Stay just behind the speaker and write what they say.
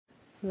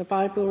The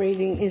Bible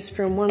reading is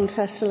from 1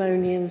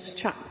 Thessalonians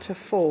chapter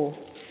 4.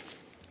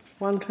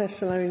 1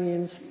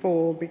 Thessalonians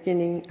 4,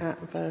 beginning at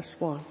verse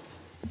 1.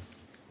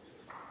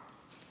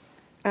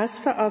 As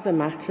for other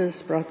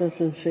matters,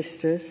 brothers and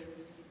sisters,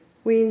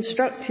 we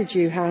instructed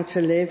you how to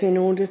live in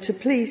order to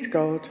please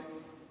God,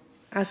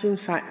 as in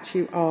fact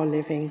you are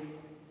living.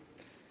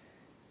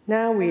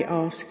 Now we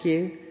ask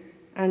you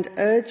and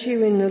urge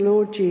you in the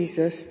Lord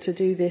Jesus to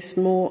do this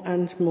more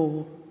and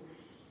more.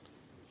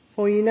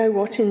 For you know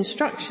what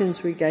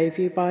instructions we gave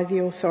you by the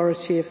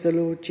authority of the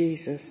Lord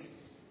Jesus.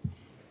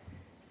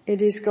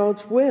 It is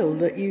God's will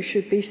that you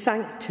should be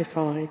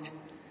sanctified,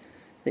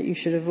 that you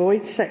should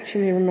avoid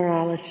sexual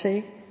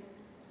immorality,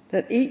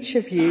 that each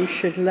of you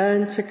should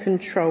learn to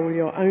control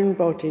your own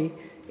body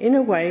in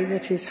a way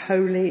that is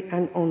holy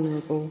and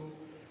honourable,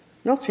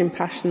 not in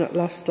passionate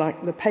lust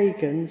like the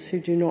pagans who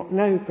do not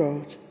know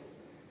God,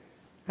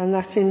 and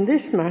that in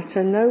this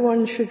matter no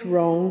one should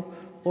wrong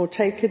or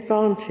take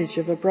advantage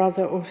of a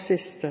brother or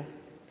sister.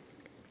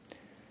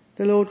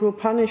 The Lord will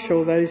punish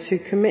all those who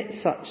commit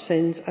such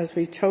sins, as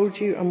we told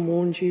you and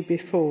warned you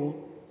before.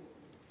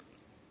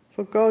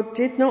 For God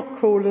did not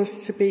call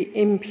us to be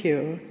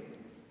impure,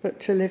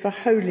 but to live a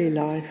holy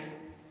life.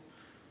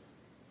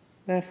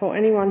 Therefore,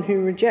 anyone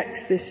who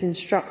rejects this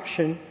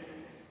instruction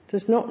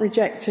does not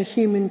reject a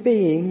human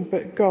being,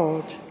 but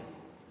God,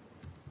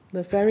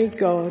 the very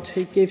God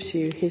who gives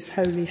you his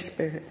Holy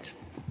Spirit.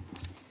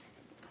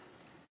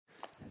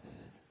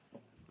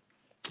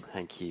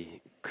 Thank you,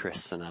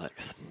 Chris and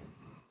Alex.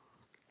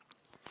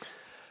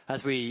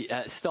 As we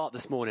start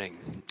this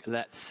morning,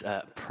 let's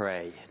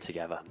pray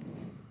together.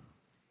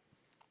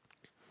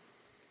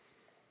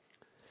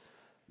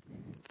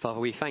 Father,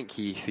 we thank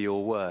you for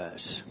your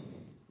word.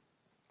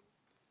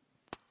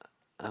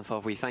 And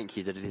Father, we thank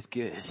you that it is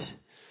good.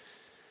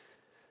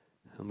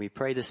 And we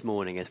pray this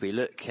morning as we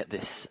look at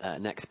this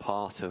next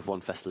part of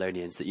 1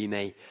 Thessalonians that you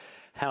may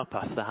help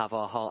us to have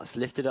our hearts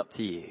lifted up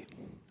to you,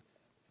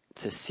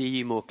 to see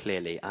you more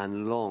clearly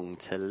and long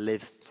to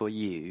live for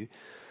you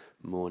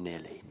more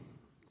nearly.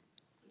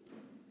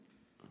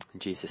 In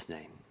Jesus'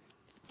 name,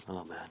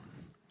 amen.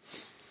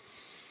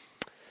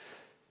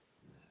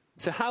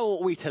 So how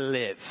ought we to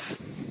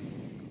live?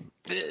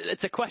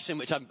 It's a question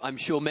which I'm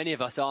sure many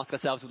of us ask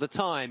ourselves all the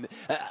time.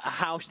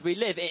 How should we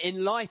live?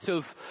 In light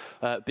of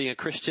being a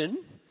Christian,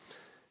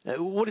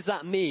 what does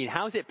that mean?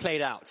 How is it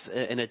played out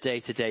in a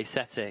day-to-day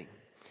setting?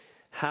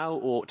 How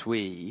ought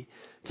we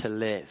to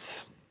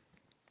live?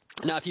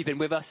 Now, if you've been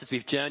with us as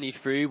we've journeyed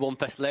through 1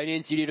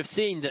 Thessalonians, you'd have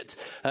seen that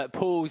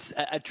Paul's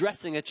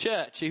addressing a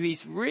church who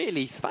he's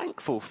really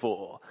thankful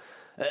for.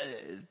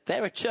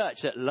 They're a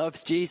church that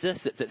loves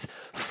Jesus, that's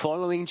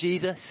following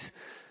Jesus,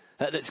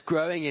 that's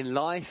growing in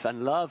life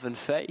and love and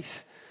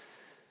faith.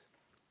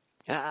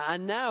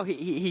 And now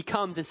he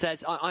comes and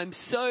says, I'm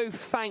so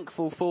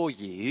thankful for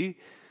you.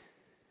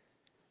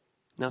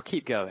 Now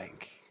keep going.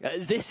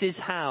 This is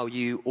how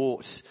you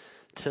ought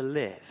to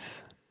live.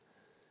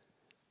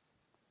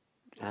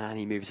 And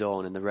he moves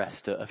on in the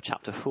rest of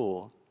chapter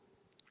 4.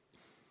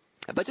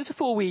 But just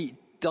before we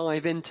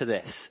dive into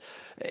this,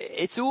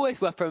 it's always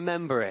worth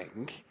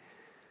remembering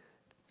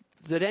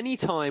that any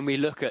time we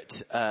look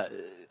at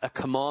a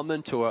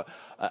commandment or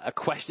a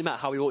question about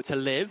how we ought to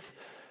live,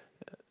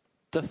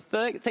 the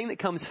thing that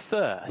comes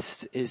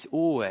first is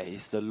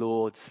always the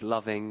Lord's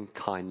loving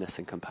kindness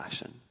and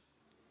compassion.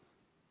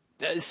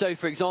 So,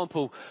 for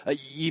example,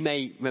 you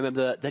may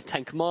remember the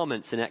 10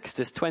 Commandments in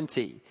Exodus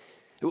 20.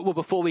 Well,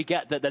 before we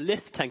get the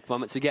list of 10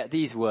 Commandments, we get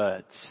these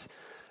words.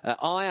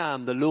 I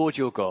am the Lord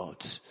your God,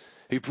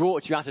 who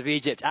brought you out of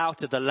Egypt,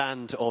 out of the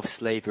land of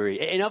slavery.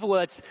 In other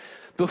words,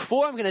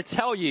 before I'm going to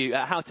tell you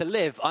how to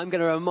live, I'm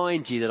going to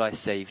remind you that I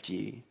saved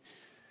you.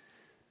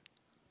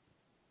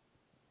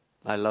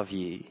 I love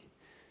you.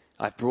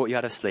 I've brought you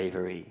out of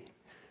slavery.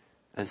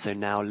 And so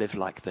now live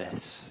like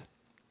this.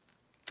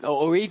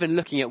 Or even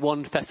looking at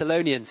 1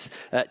 Thessalonians,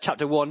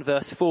 chapter 1,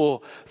 verse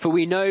 4. For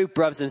we know,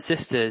 brothers and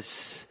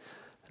sisters,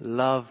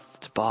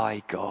 loved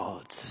by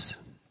God,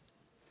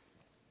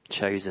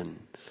 chosen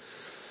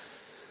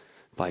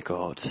by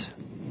God.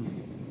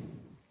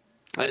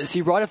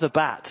 See, right off the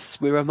bat,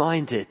 we're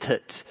reminded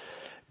that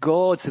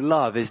God's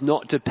love is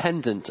not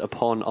dependent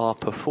upon our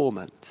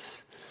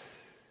performance.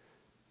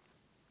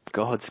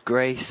 God's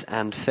grace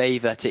and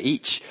favour to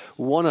each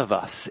one of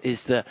us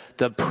is the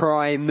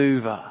prime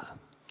mover.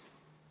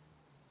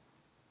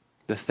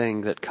 The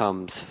thing that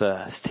comes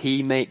first.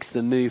 He makes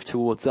the move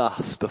towards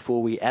us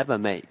before we ever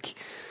make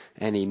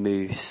any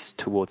moves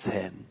towards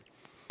him.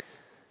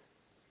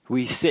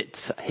 We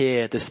sit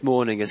here this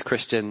morning as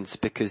Christians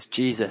because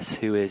Jesus,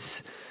 who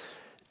is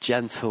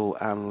gentle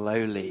and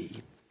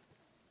lowly,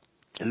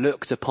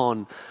 looked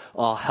upon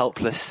our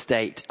helpless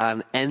state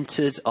and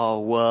entered our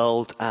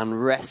world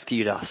and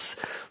rescued us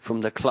from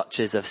the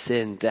clutches of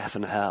sin, death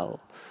and hell,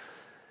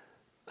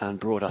 and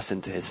brought us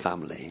into his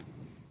family.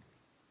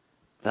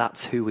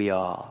 That's who we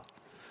are.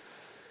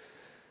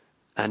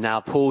 And now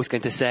Paul's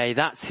going to say,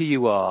 that's who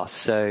you are,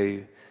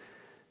 so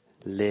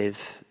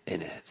live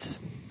in it.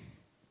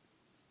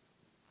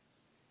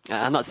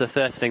 And that's the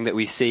first thing that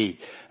we see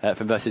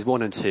from verses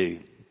 1 and 2.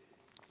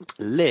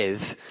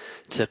 Live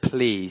to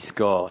please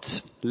God.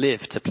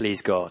 Live to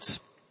please God.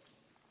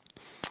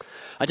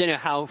 I don't know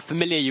how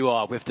familiar you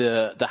are with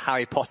the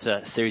Harry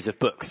Potter series of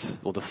books,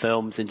 or the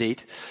films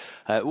indeed.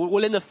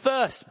 Well, in the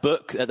first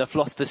book, The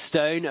Philosopher's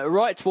Stone,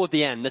 right toward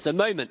the end, there's a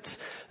moment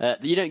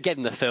that you don't get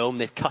in the film,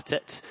 they've cut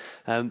it,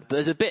 but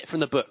there's a bit from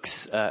the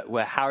books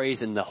where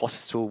Harry's in the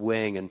hospital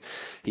wing and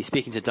he's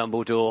speaking to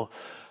Dumbledore,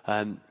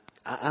 and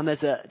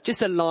there's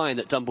just a line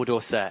that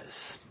Dumbledore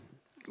says,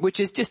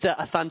 which is just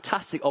a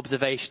fantastic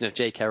observation of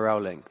J.K.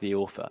 Rowling, the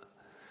author.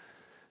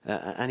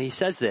 And he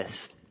says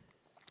this.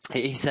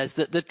 He says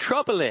that the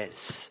trouble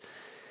is,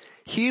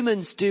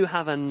 humans do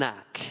have a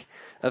knack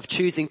of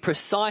choosing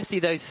precisely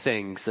those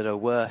things that are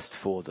worst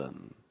for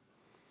them.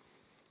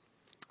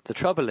 The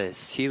trouble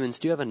is, humans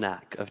do have a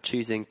knack of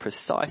choosing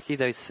precisely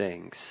those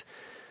things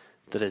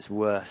that is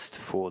worst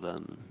for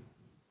them.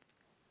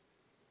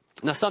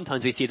 Now,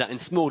 sometimes we see that in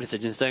small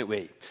decisions, don't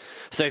we?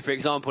 So, for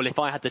example, if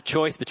I had the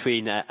choice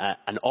between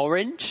an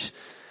orange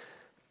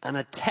and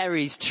a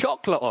Terry's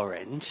chocolate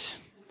orange,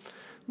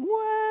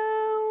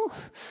 well,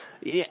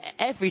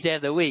 every day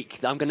of the week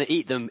I'm going to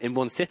eat them in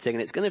one sitting,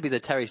 and it's going to be the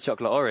Terry's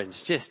chocolate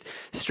orange, just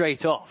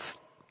straight off.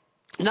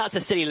 And that's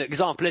a silly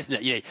example, isn't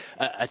it? You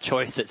know, a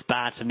choice that's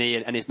bad for me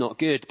and it's not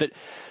good.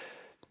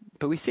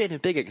 But we see it in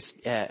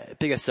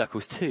bigger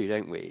circles too,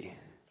 don't we?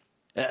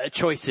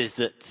 Choices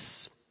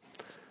that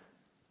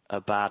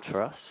are bad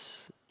for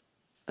us.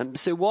 And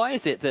so why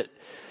is it that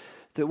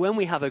when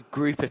we have a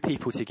group of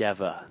people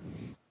together,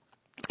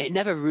 it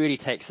never really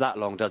takes that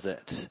long, does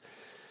it,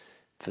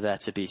 for there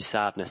to be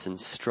sadness and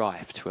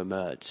strife to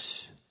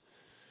emerge?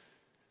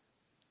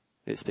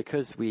 It's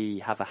because we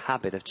have a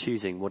habit of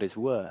choosing what is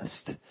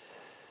worst.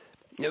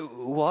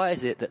 Why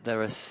is it that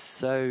there are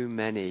so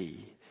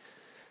many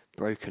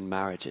broken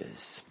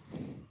marriages?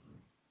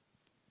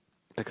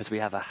 Because we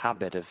have a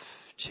habit of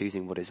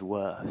choosing what is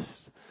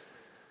worst.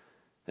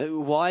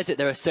 Why is it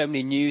there are so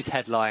many news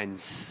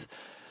headlines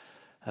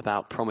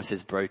about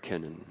promises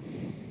broken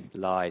and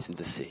lies and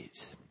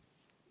deceit?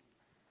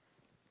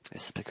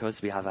 It's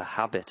because we have a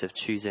habit of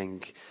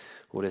choosing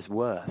what is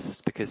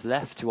worst. Because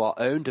left to our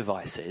own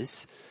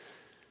devices,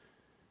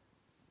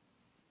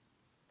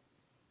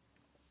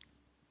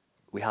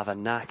 we have a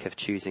knack of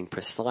choosing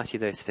precisely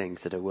those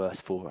things that are worse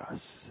for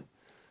us.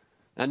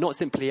 And not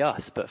simply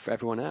us, but for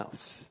everyone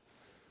else.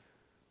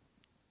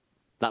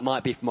 That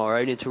might be from our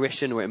own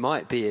intuition, or it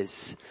might be,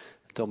 as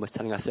Don was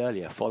telling us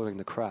earlier, following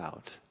the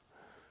crowd.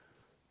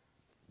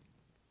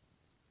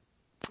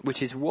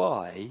 Which is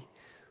why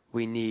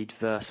we need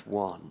verse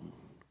 1.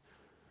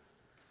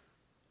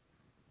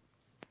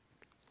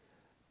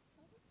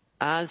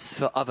 As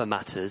for other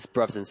matters,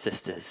 brothers and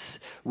sisters,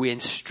 we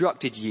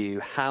instructed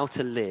you how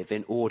to live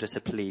in order to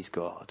please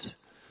God.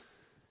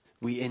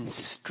 We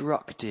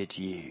instructed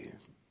you.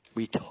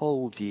 We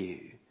told you.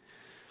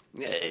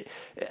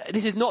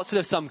 This is not sort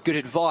of some good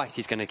advice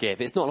he's going to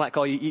give. It's not like,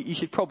 oh, you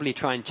should probably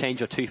try and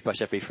change your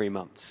toothbrush every 3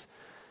 months.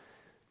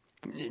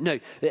 No,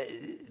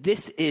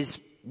 this is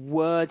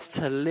words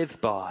to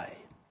live by.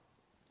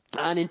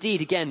 And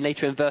indeed, again,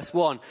 later in verse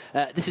 1,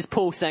 this is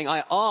Paul saying,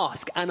 I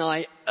ask and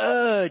I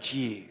urge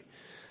you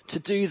to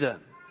do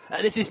them.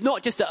 This is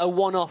not just a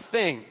one-off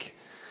thing.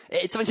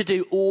 It's something to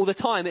do all the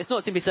time. It's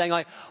not simply saying,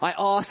 I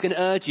ask and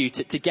urge you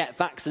to get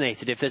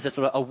vaccinated if there's a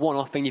sort of a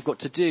one-off thing you've got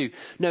to do.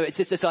 No, it's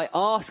just I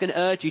ask and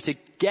urge you to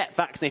get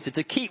vaccinated,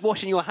 to keep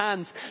washing your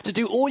hands, to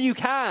do all you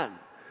can.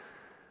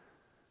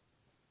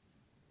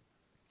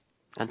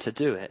 And to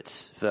do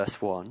it, verse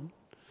 1,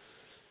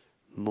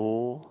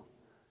 more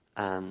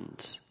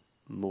and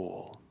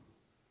more.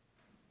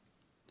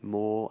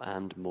 More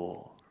and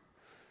more.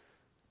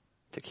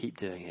 To keep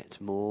doing it,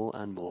 more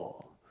and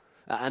more.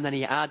 And then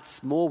he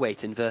adds more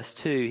weight in verse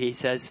 2. He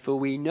says, for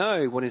we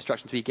know what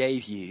instructions we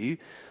gave you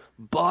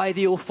by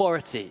the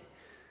authority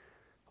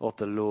of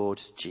the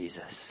Lord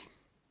Jesus.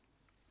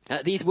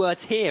 These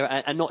words here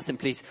are not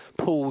simply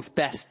Paul's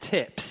best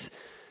tips.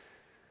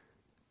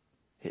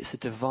 It's the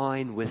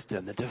divine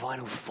wisdom, the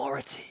divine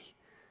authority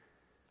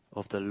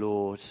of the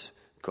Lord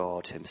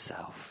God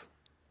himself.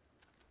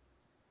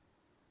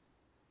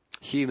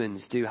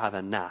 Humans do have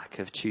a knack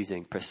of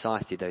choosing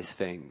precisely those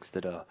things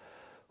that are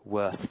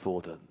worse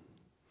for them.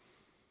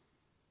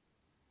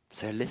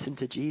 So listen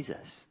to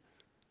Jesus.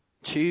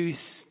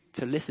 Choose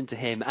to listen to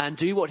him and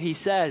do what he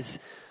says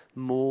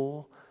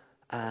more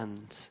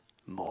and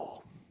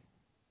more.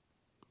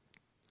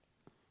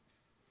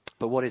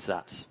 But what is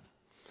that?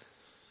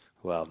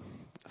 Well,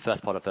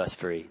 first part of verse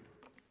 3.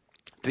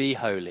 Be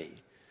holy.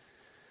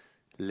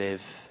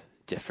 Live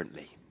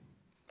differently.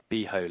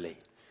 Be holy.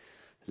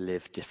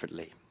 Live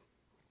differently.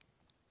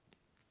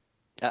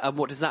 And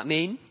what does that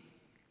mean?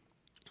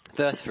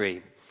 Verse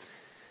 3.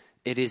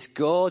 It is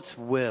God's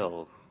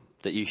will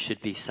that you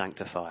should be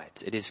sanctified.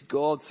 It is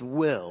God's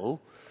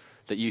will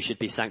that you should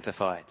be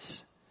sanctified.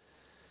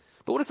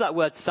 But what does that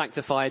word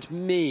sanctified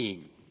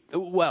mean?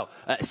 Well,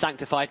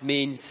 sanctified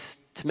means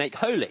to make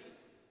holy.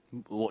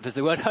 What does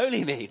the word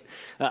holy mean?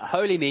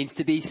 Holy means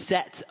to be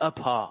set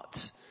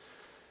apart.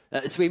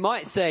 So we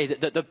might say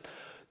that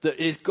it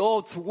is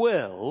God's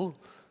will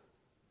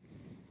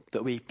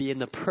that we be in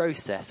the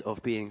process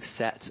of being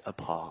set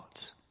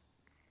apart.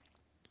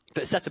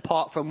 But set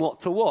apart from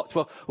what to what?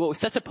 Well, we're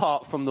set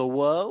apart from the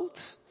world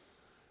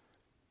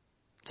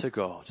to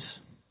God.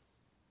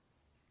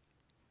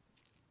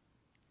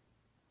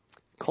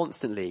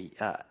 Constantly,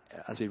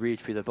 as we read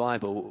through the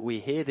Bible, we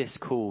hear this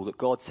call that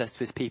God says to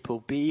his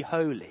people, be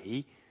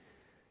holy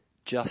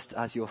just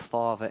as your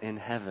Father in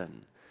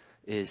heaven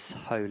is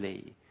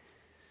holy.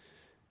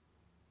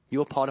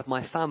 You're part of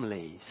my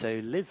family,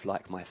 so live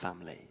like my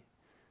family.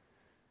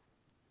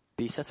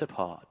 Be set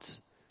apart.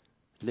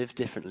 Live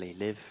differently.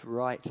 Live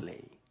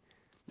rightly.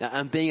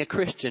 And being a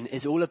Christian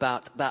is all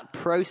about that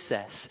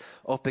process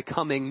of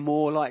becoming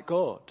more like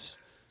God.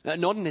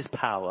 Not in his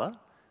power,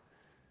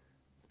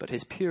 but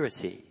his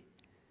purity,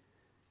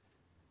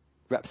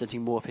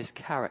 representing more of his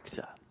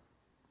character.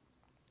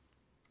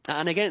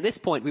 And again, at this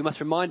point, we must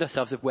remind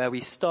ourselves of where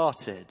we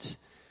started.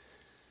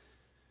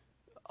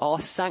 Our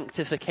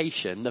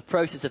sanctification, the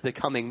process of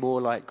becoming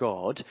more like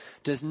God,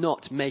 does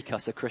not make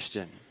us a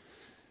Christian.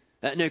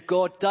 No,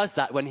 God does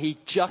that when he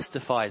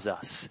justifies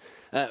us.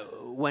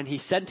 When he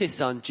sent his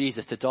son,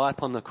 Jesus, to die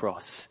upon the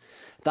cross.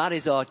 That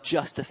is our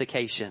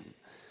justification.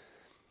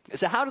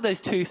 So how do those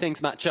two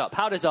things match up?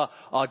 How does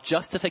our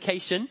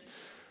justification,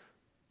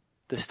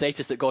 the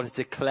status that God has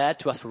declared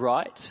to us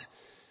right,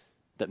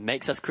 that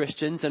makes us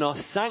Christians, and our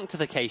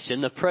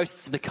sanctification, the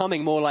process of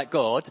becoming more like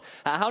God,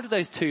 how do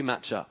those two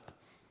match up?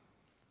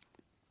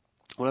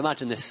 Well,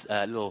 imagine this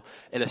little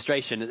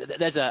illustration.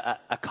 There's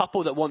a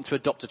couple that want to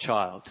adopt a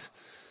child.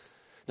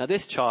 Now,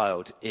 this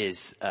child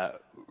is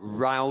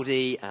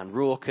rowdy and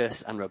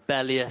raucous and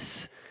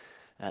rebellious.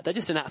 They're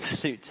just an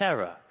absolute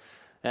terror.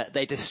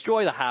 They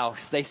destroy the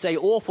house. They say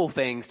awful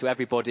things to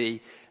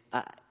everybody.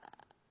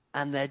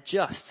 And they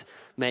just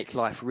make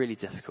life really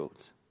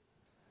difficult.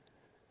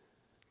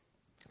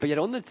 But yet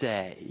on the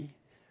day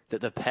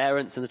that the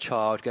parents and the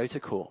child go to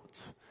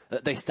court,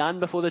 they stand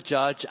before the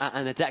judge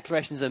and the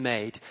declarations are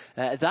made,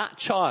 that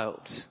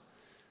child,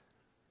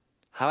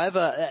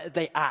 however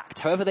they act,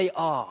 however they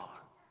are,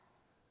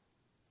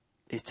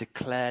 is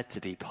declared to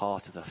be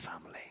part of the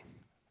family.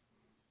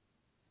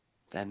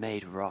 They're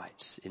made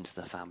right into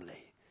the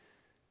family.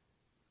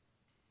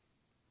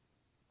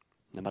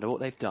 No matter what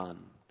they've done,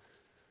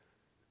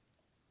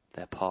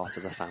 they're part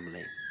of the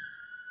family.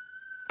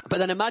 But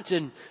then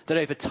imagine that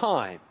over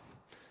time,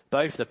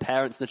 both the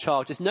parents and the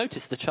child just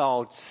notice the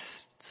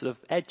child's sort of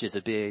edges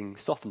are being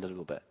softened a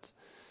little bit.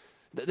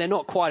 They're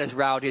not quite as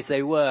rowdy as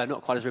they were,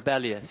 not quite as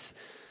rebellious.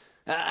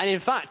 And in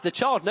fact, the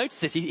child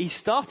notices he's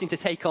starting to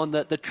take on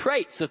the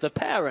traits of the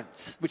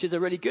parents, which is a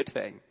really good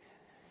thing.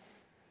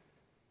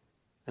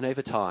 And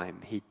over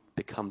time, he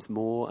becomes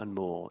more and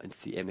more into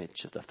the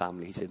image of the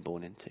family he's been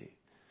born into.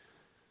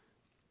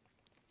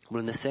 Well,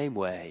 in the same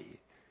way,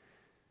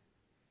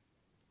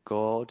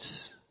 God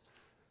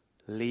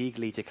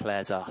legally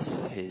declares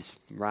us, his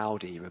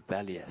rowdy,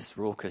 rebellious,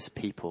 raucous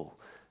people,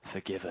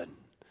 forgiven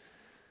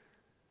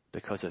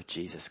because of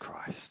Jesus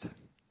Christ.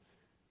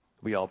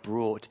 We are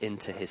brought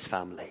into his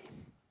family,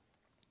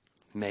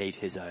 made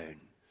his own,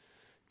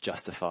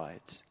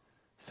 justified,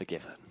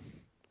 forgiven.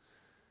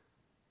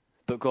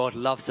 But God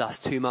loves us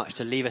too much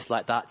to leave us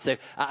like that. So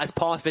as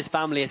part of his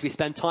family, as we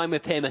spend time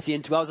with him, as he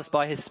indwells us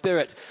by his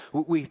Spirit,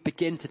 we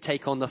begin to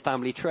take on the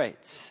family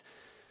traits.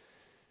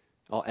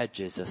 Our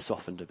edges are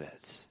softened a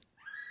bit.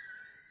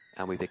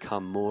 And we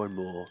become more and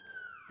more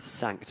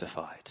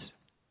sanctified,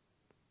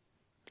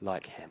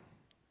 like him.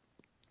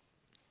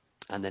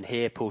 And then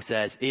here Paul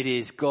says, it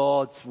is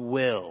God's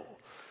will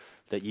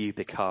that you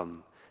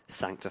become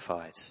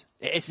sanctified.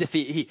 It's as if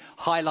he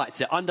highlights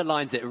it,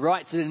 underlines it,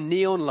 writes it in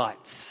neon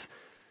lights.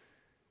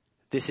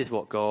 This is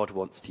what God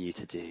wants for you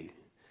to do.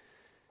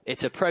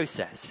 It's a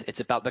process. It's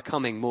about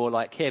becoming more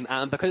like him.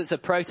 And because it's a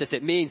process,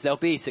 it means there'll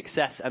be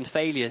success and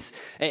failures.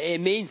 It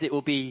means it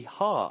will be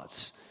hard.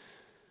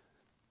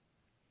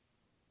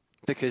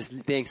 Because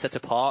being set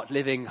apart,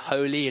 living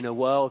holy in a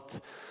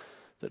world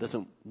that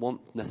doesn't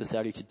want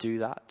necessarily to do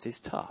that is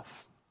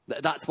tough.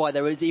 That's why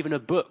there is even a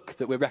book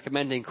that we're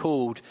recommending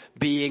called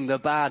Being the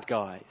Bad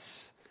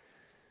Guys.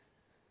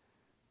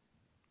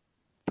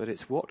 But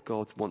it's what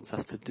God wants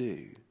us to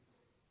do.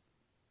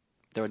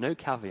 There are no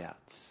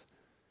caveats.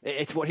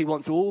 It's what he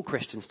wants all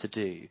Christians to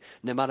do,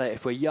 no matter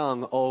if we're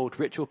young, old,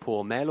 rich or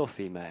poor, male or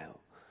female.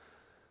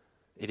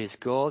 It is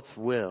God's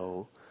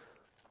will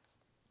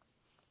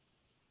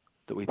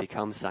that we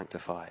become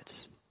sanctified.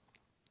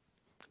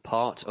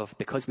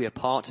 Because we are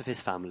part of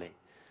his family,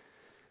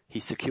 he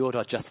secured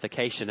our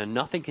justification and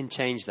nothing can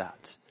change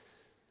that.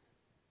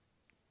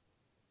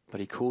 But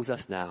he calls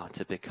us now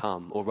to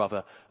become, or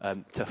rather,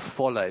 to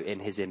follow in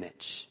his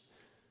image.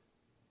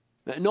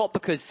 Not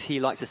because he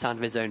likes the sound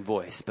of his own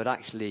voice, but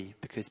actually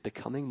because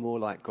becoming more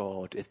like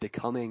God is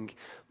becoming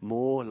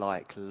more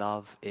like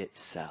love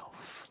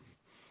itself.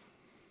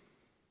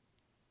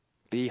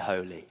 Be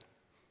holy.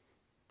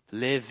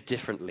 Live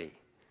differently.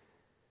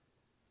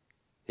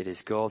 It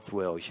is God's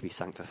will you should be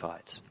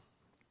sanctified.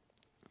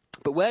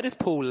 But where does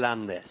Paul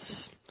land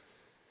this?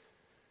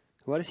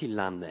 Where does he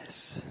land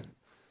this?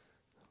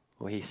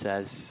 Well, he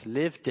says,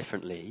 live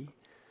differently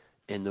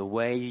in the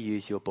way you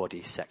use your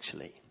body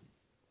sexually.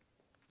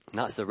 And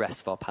that's the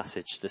rest of our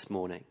passage this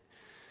morning.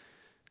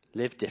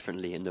 Live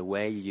differently in the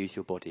way you use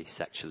your body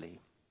sexually.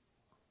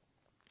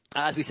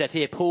 As we said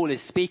here, Paul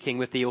is speaking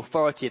with the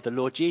authority of the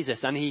Lord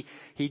Jesus, and he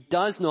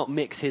does not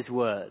mix his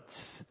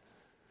words.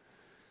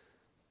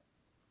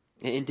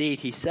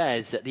 Indeed, he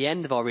says at the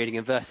end of our reading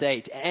in verse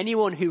 8,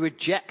 anyone who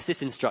rejects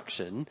this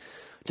instruction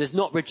does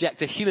not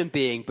reject a human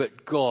being,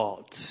 but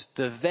God,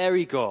 the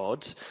very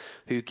God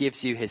who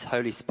gives you his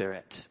Holy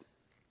Spirit.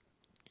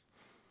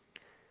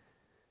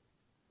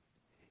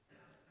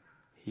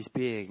 He's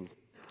being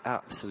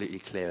absolutely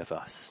clear with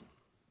us.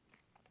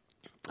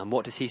 And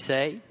what does he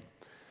say?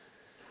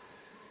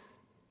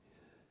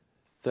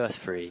 Verse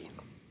 3.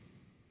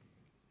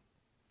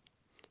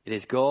 It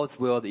is God's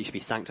will that you should be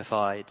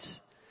sanctified,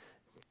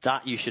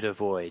 that you should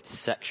avoid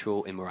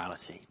sexual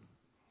immorality.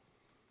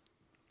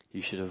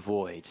 You should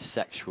avoid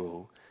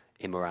sexual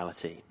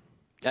immorality.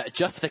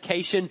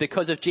 Justification,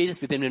 because of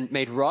Jesus, we've been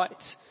made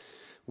right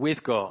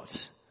with God.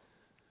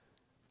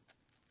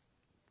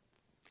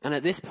 And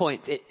at this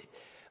point,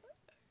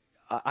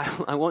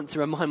 I want to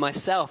remind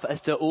myself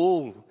as to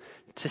all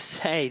to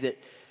say that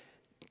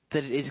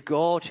it is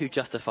God who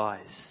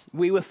justifies.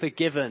 We were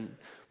forgiven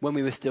when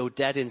we were still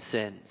dead in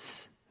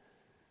sins.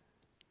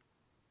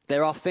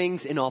 There are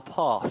things in our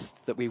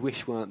past that we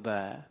wish weren't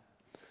there.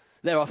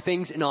 There are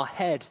things in our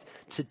heads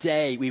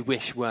today we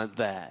wish weren't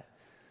there.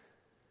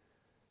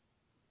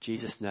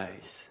 Jesus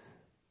knows.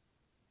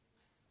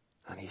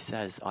 And he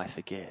says, I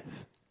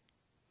forgive.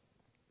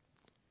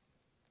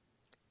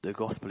 The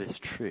gospel is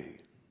true.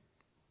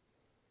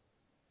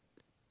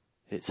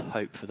 It's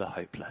hope for the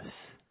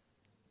hopeless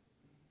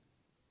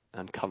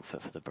and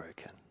comfort for the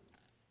broken.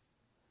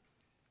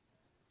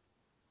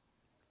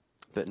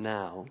 But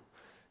now,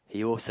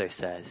 he also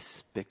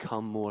says,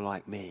 become more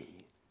like me.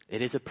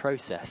 It is a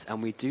process,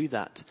 and we do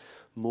that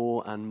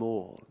more and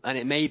more. And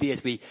it may be,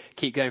 as we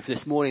keep going for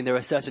this morning, there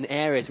are certain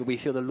areas where we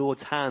feel the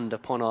Lord's hand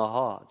upon our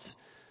hearts.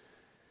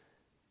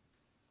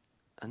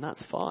 And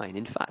that's fine.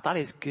 In fact, that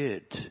is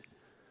good.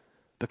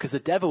 Because the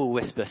devil will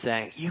whisper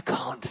saying, you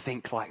can't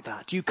think like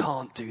that. You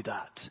can't do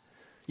that.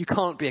 You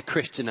can't be a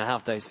Christian and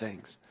have those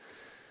things.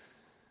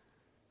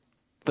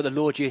 But the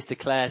Lord Jesus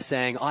declares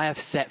saying, I have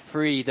set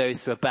free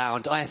those who are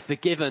bound. I have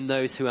forgiven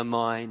those who are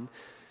mine.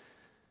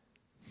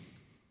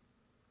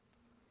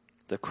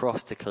 The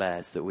cross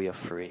declares that we are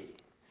free.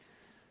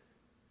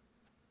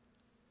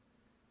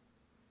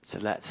 So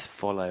let's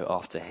follow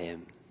after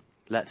him.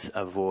 Let's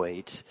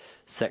avoid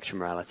sexual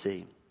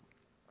immorality.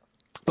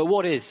 But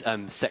what is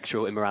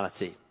sexual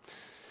immorality?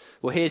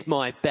 Well, here's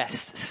my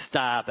best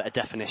stab at a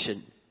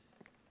definition.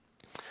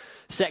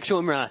 Sexual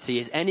immorality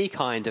is any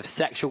kind of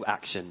sexual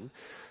action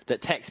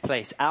that takes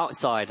place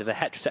outside of a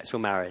heterosexual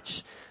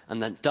marriage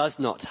and that does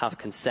not have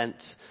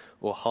consent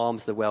or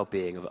harms the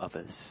well-being of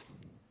others.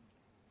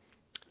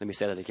 Let me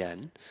say that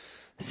again.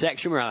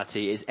 Sexual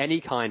immorality is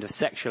any kind of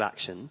sexual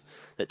action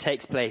that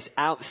takes place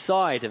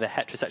outside of a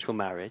heterosexual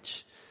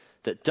marriage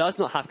that does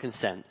not have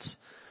consent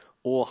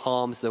or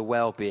harms the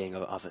well-being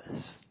of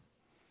others.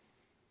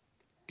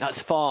 That's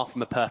far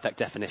from a perfect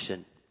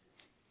definition,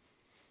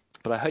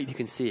 but I hope you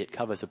can see it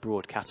covers a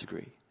broad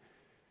category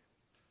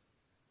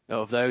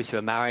of those who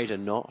are married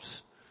and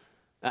not,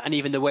 and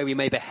even the way we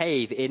may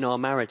behave in our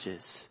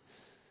marriages.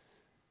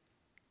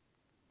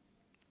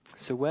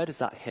 So where does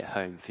that hit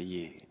home for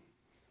you?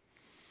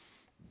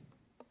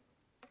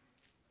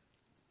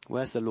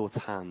 Where's the Lord's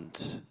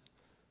hand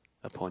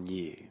upon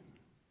you?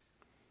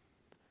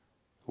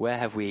 Where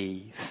have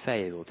we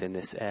failed in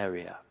this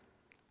area?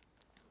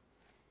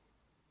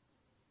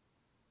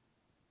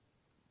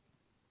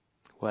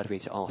 Where do we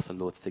need to ask the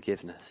Lord's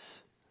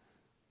forgiveness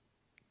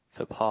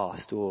for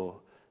past or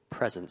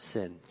present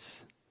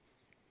sins?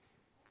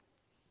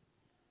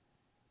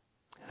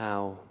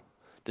 How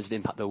does it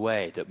impact the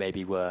way that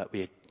maybe we're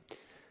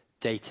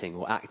dating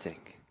or acting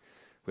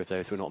with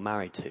those we're not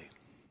married to?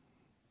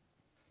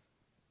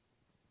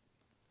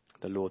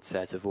 The Lord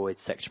says, avoid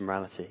sexual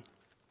immorality.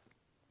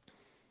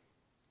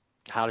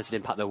 How does it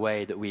impact the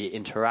way that we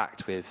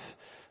interact with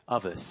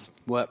others,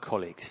 work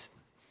colleagues,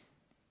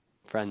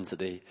 friends at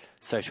the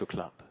social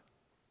club?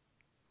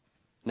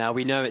 Now,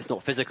 we know it's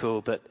not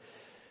physical, but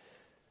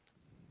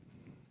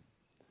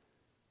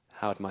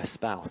how would my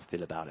spouse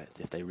feel about it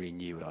if they really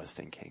knew what I was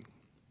thinking?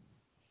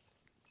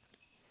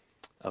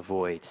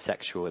 Avoid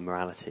sexual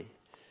immorality.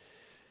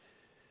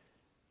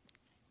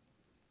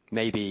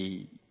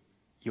 Maybe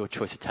your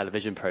choice of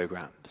television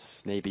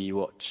programs. Maybe you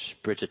watch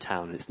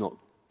Bridgertown and it's not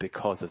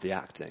because of the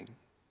acting.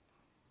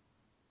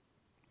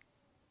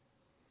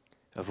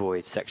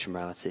 Avoid sexual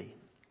immorality.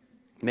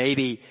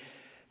 Maybe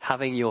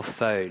having your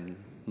phone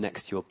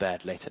next to your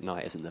bed late at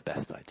night isn't the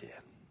best idea.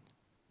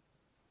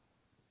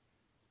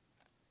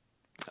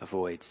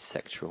 Avoid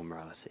sexual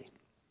immorality.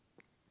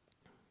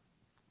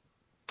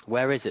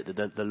 Where is it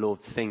that the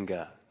Lord's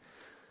finger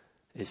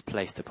is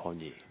placed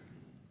upon you?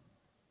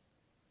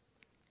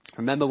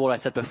 Remember what I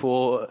said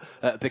before,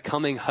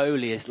 becoming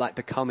holy is like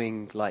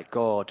becoming like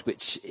God,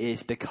 which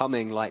is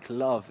becoming like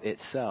love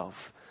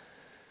itself.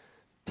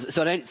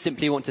 So I don't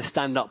simply want to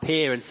stand up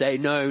here and say,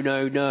 no,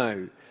 no,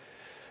 no.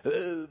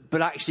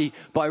 But actually,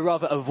 by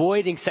rather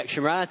avoiding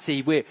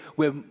sexuality,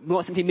 we're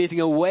not simply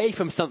moving away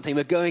from something,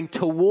 we're going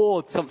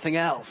toward something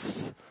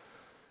else.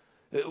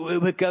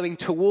 We're going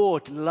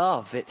toward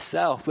love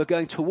itself. We're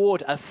going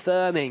toward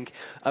affirming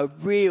a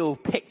real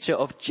picture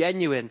of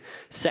genuine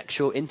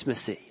sexual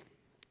intimacy.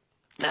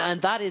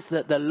 And that is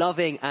the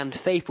loving and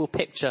faithful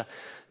picture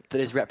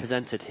that is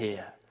represented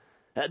here.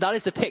 That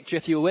is the picture,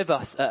 if you were with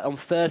us on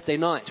Thursday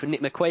night when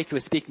Nick McQuaker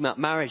was speaking about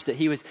marriage, that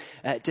he was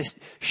just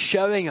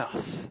showing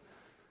us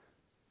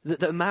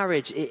that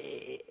marriage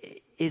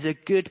is a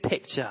good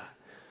picture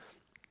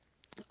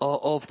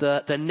of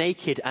the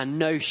naked and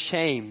no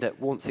shame that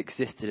once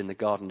existed in the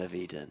Garden of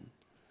Eden.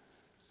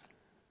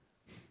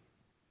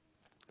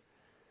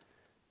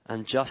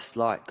 And just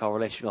like our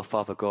relationship with our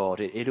Father God,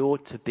 it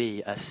ought to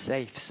be a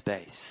safe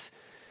space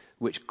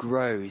which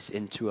grows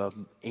into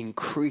an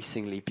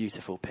increasingly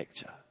beautiful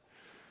picture.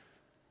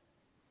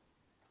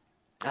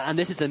 And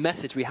this is the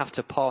message we have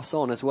to pass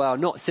on as well.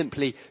 Not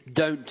simply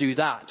don't do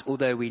that,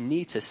 although we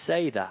need to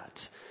say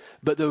that,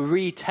 but the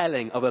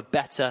retelling of a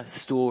better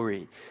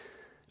story,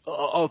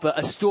 of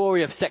a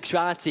story of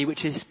sexuality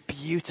which is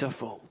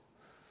beautiful.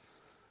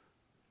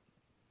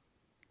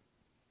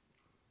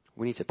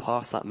 We need to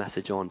pass that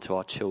message on to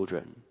our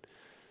children,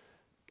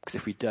 because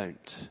if we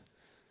don't,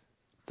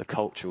 the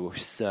culture will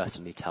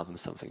certainly tell them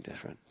something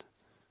different.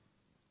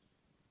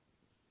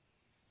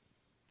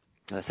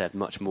 As I said,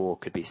 much more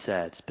could be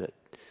said, but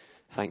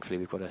thankfully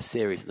we've got a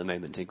series at the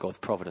moment in God's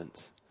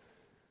Providence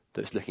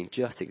that's looking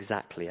just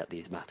exactly at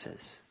these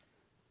matters.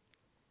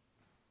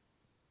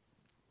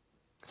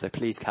 So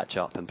please catch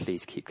up and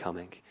please keep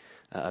coming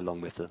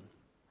along with them.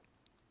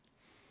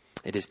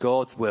 It is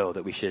God's will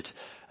that we should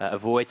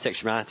avoid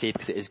sexuality,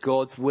 because it is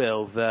God's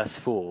will, verse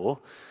 4,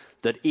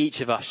 that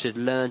each of us should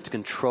learn to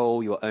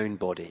control your own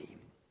body.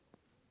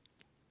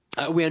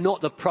 We are not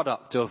the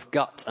product of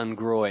gut and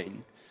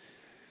groin.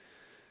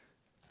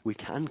 We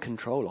can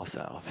control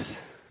ourselves.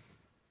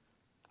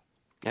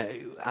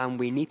 And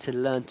we need to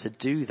learn to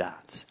do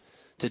that,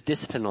 to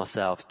discipline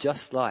ourselves,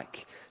 just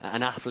like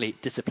an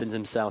athlete disciplines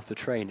himself for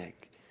training.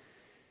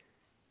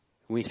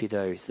 We need to be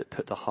those that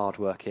put the hard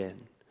work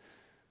in.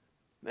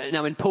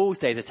 Now, in Paul's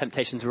day, the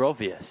temptations were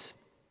obvious.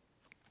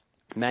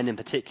 Men in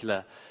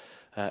particular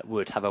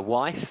would have a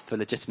wife for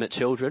legitimate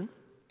children.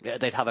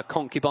 They'd have a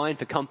concubine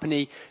for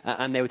company,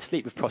 and they would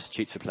sleep with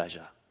prostitutes for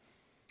pleasure.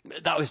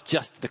 That was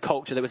just the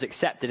culture that was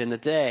accepted in the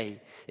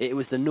day. It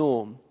was the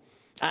norm.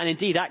 And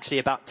indeed, actually,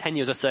 about 10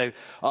 years or so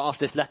after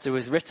this letter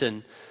was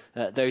written,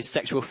 those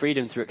sexual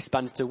freedoms were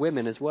expanded to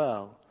women as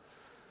well.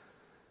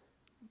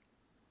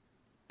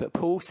 But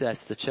Paul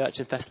says to the church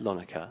in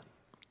Thessalonica,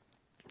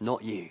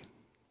 not you.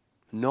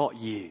 Not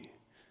you.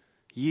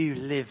 You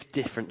live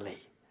differently.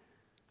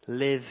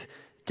 Live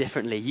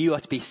differently. You are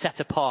to be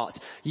set apart.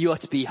 You are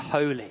to be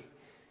holy.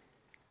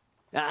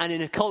 And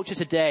in a culture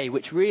today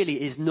which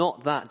really is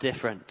not that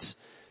different,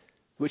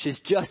 which is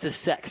just as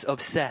sex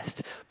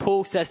obsessed,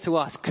 Paul says to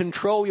us,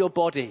 control your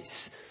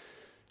bodies.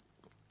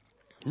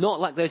 Not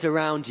like those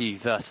around you,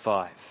 verse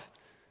 5.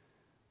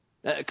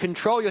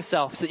 Control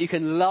yourself so that you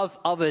can love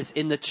others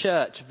in the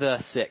church,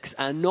 verse 6,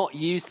 and not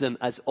use them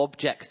as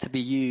objects to be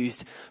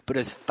used, but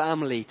as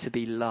family to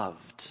be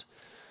loved.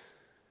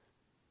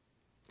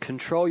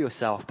 Control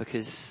yourself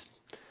because,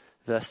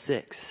 verse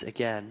 6,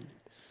 again,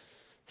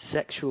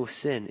 sexual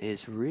sin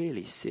is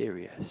really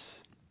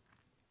serious.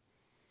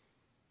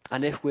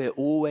 And if we're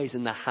always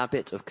in the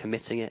habit of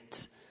committing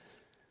it,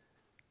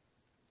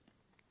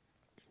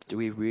 do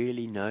we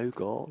really know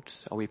God?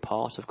 Are we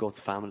part of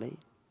God's family?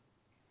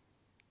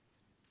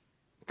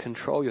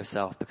 Control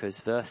yourself because,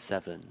 verse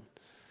 7,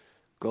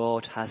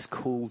 God has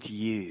called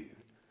you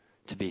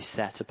to be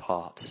set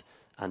apart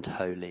and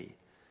holy,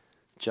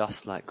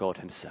 just like God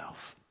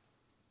himself.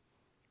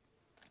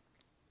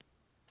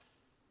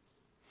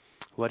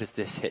 Where does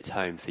this hit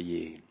home for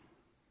you?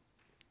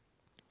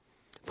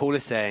 Paul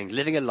is saying,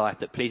 living a life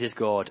that pleases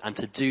God, and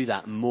to do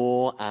that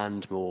more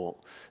and more.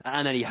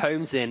 And then he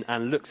homes in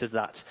and looks at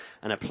that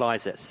and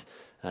applies it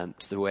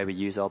to the way we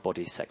use our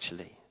bodies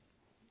sexually.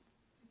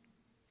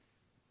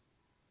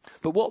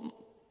 But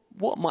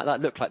what might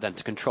that look like then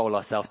to control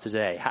ourselves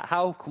today?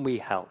 How can we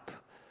help?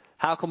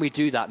 How can we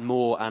do that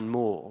more and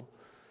more?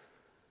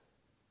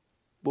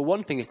 Well,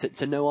 one thing is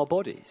to know our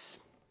bodies,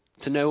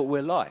 to know what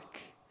we're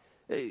like.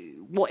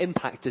 What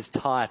impact does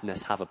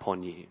tiredness have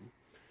upon you?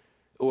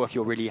 Or if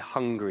you're really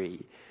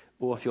hungry,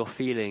 or if you're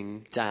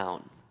feeling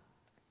down.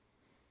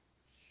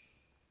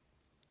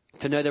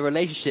 To know the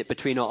relationship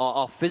between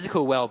our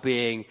physical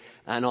well-being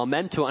and our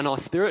mental and our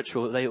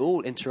spiritual, they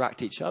all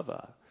interact each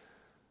other.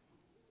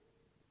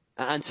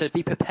 And to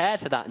be prepared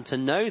for that and to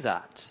know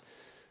that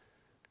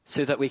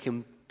so that we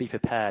can be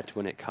prepared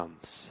when it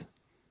comes.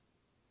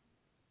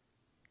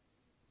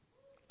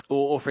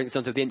 Or for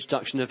example, the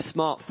introduction of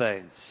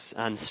smartphones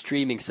and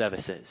streaming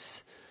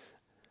services.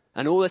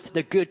 and all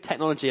the good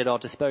technology at our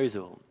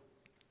disposal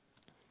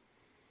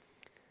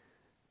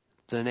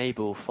to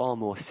enable far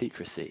more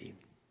secrecy,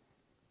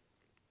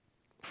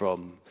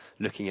 from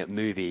looking at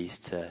movies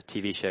to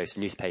TV shows to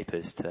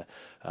newspapers to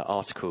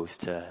articles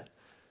to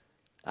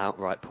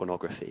outright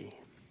pornography.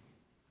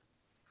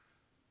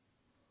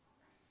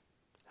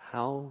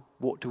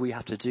 What do we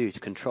have to do to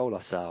control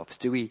ourselves?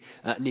 Do we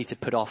need to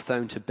put our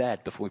phone to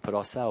bed before we put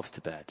ourselves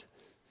to bed?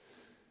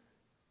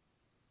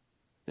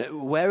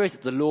 Where is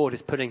it the Lord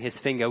is putting his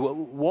finger?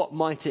 What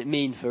might it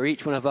mean for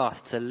each one of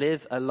us to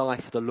live a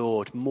life for the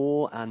Lord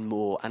more,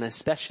 and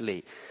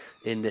especially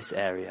in this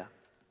area?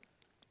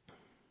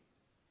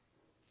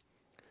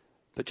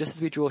 But just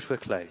as we draw to a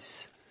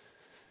close,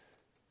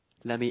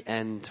 let me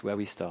end where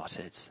we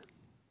started.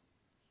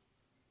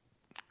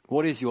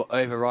 What is your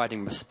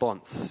overriding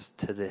response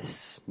to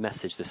this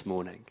message this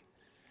morning?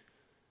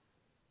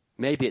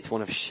 Maybe it's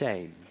one of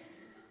shame.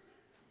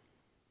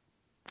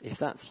 If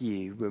that's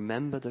you,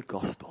 remember the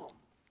gospel.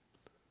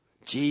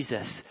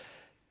 Jesus,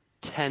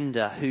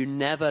 tender, who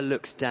never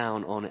looks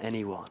down on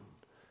anyone,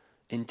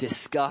 in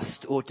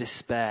disgust or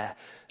despair,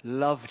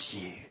 loved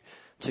you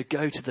to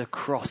go to the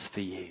cross for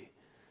you,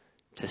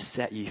 to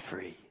set you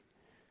free.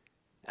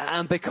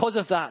 And because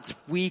of that,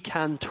 we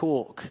can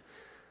talk.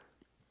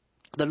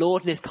 The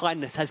Lord in his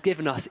kindness has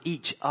given us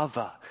each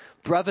other,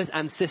 brothers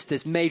and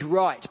sisters made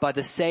right by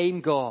the same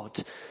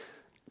God,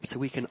 so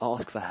we can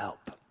ask for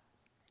help.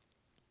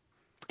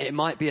 It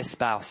might be a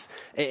spouse.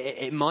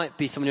 It might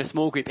be someone in a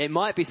small group. It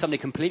might be something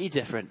completely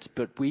different,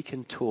 but we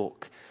can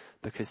talk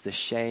because the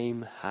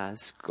shame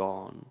has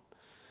gone.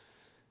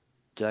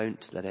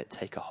 Don't let it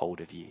take a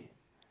hold of you.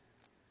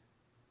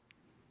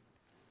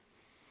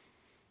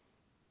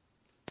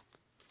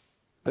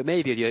 But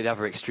maybe you're the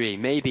other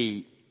extreme.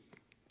 Maybe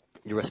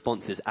your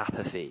response is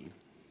apathy.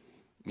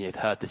 You've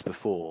heard this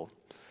before.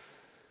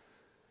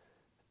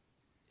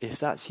 If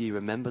that's you,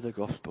 remember the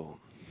gospel.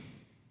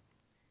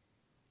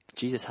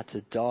 Jesus had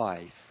to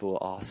die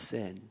for our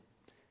sin.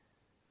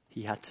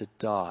 He had to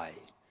die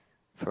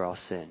for our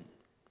sin.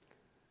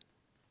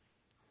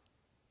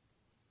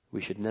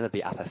 We should never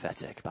be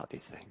apathetic about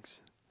these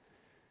things.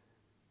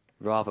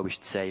 Rather, we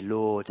should say,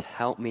 Lord,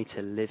 help me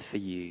to live for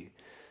you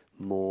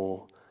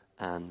more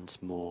and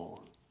more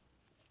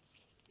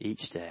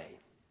each day.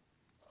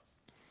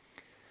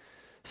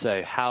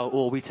 So, how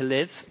ought we to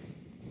live?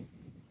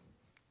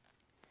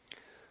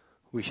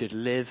 We should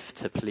live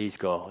to please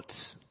God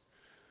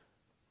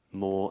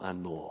more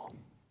and more,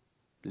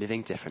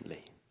 living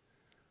differently,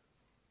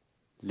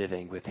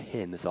 living with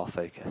him as our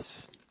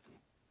focus.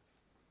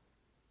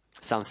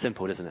 Sounds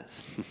simple, doesn't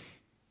it?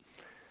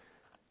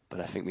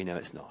 But I think we know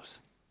it's not.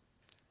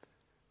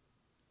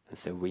 And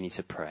so we need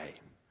to pray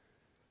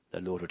the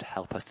Lord would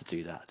help us to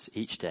do that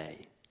each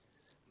day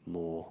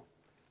more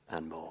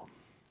and more.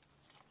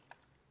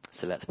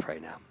 So let's pray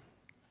now.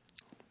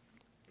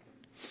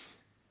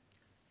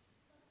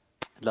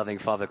 Loving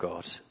Father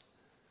God,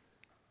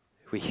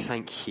 we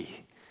thank you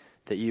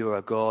that you are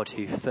a God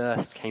who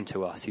first came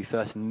to us, who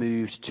first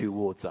moved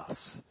towards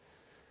us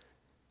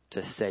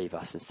to save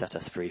us and set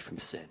us free from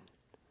sin.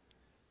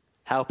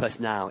 Help us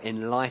now,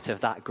 in light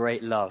of that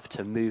great love,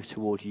 to move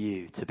toward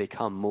you, to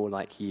become more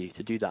like you,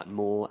 to do that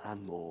more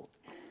and more.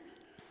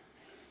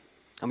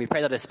 And we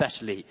pray that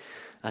especially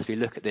as we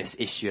look at this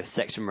issue of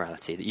sexual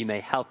morality, that you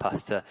may help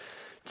us to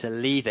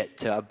leave it,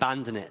 to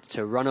abandon it,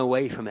 to run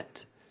away from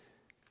it,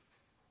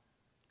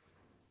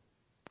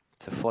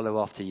 to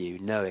follow after you,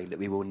 knowing that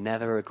we will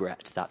never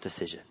regret that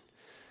decision.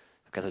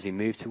 Because as we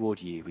move toward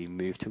you, we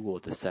move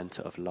toward the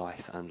center of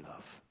life and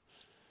love.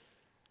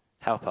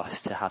 Help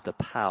us to have the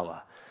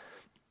power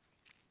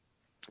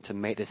to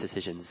make those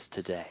decisions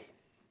today,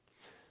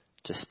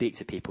 to speak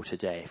to people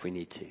today if we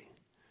need to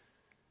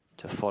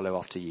follow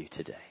after you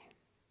today.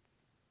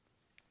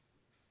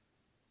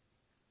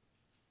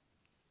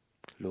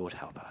 Lord,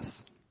 help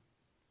us.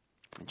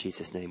 In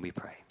Jesus' name we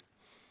pray.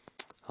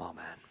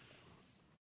 Amen.